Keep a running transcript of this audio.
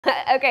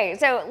Okay,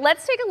 so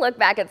let's take a look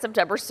back at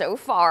September so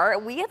far.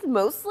 We have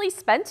mostly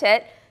spent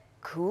it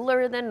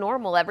cooler than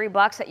normal. Every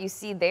box that you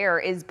see there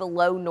is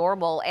below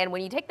normal. And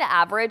when you take the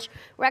average,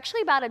 we're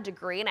actually about 1.5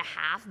 degrees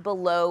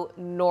below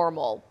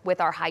normal with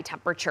our high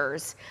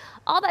temperatures.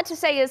 All that to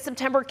say is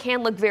September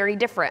can look very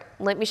different.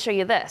 Let me show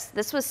you this.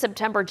 This was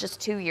September just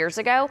 2 years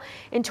ago.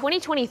 In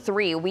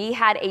 2023, we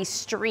had a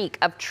streak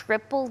of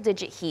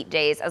triple-digit heat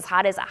days as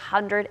hot as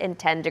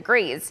 110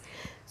 degrees.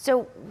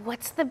 So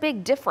what's the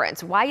big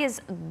difference? Why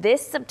is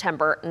this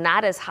September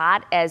not as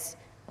hot as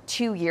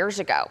 2 years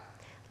ago?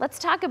 Let's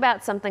talk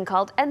about something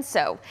called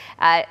ENSO,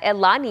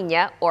 La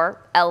Nina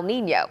or El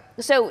Nino.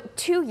 So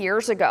 2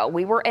 years ago,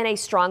 we were in a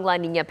strong La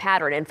Nina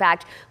pattern. In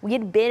fact, we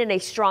had been in a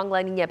strong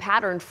La Nina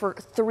pattern for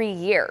 3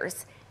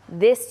 years.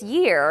 This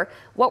year,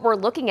 what we're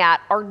looking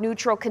at are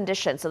neutral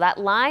conditions. So that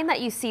line that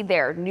you see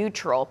there,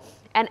 neutral,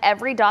 and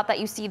every dot that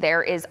you see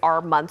there is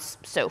our months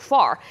so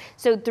far.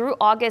 So through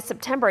August,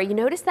 September, you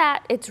notice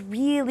that it's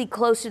really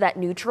close to that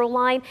neutral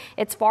line.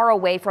 It's far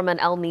away from an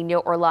El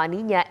Nino or La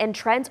Nina, and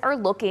trends are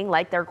looking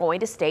like they're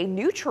going to stay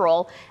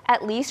neutral,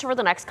 at least for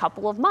the next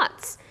couple of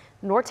months.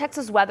 North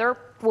Texas weather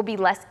will be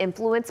less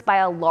influenced by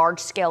a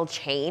large-scale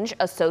change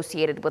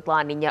associated with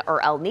La Nina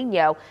or El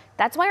Nino.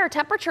 That's why our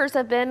temperatures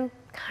have been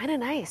kind of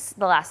nice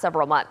the last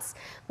several months.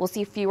 We'll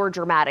see fewer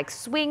dramatic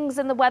swings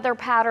in the weather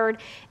pattern,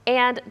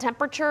 and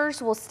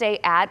temperatures will stay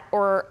at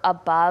or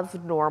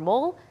above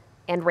normal,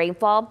 and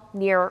rainfall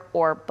near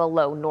or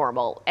below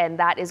normal. And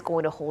that is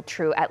going to hold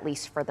true at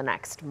least for the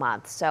next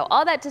month. So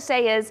all that to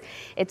say is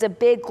it's a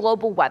big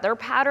global weather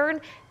pattern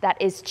that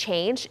is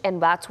changed,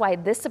 and that's why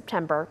this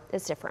September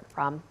is different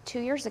from 2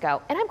 years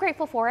ago. And I'm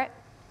grateful for it.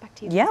 Back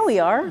to you. Yeah, we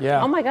are.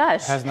 Yeah. Oh my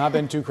gosh. Has not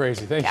been too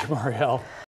crazy. Thank you, Marielle.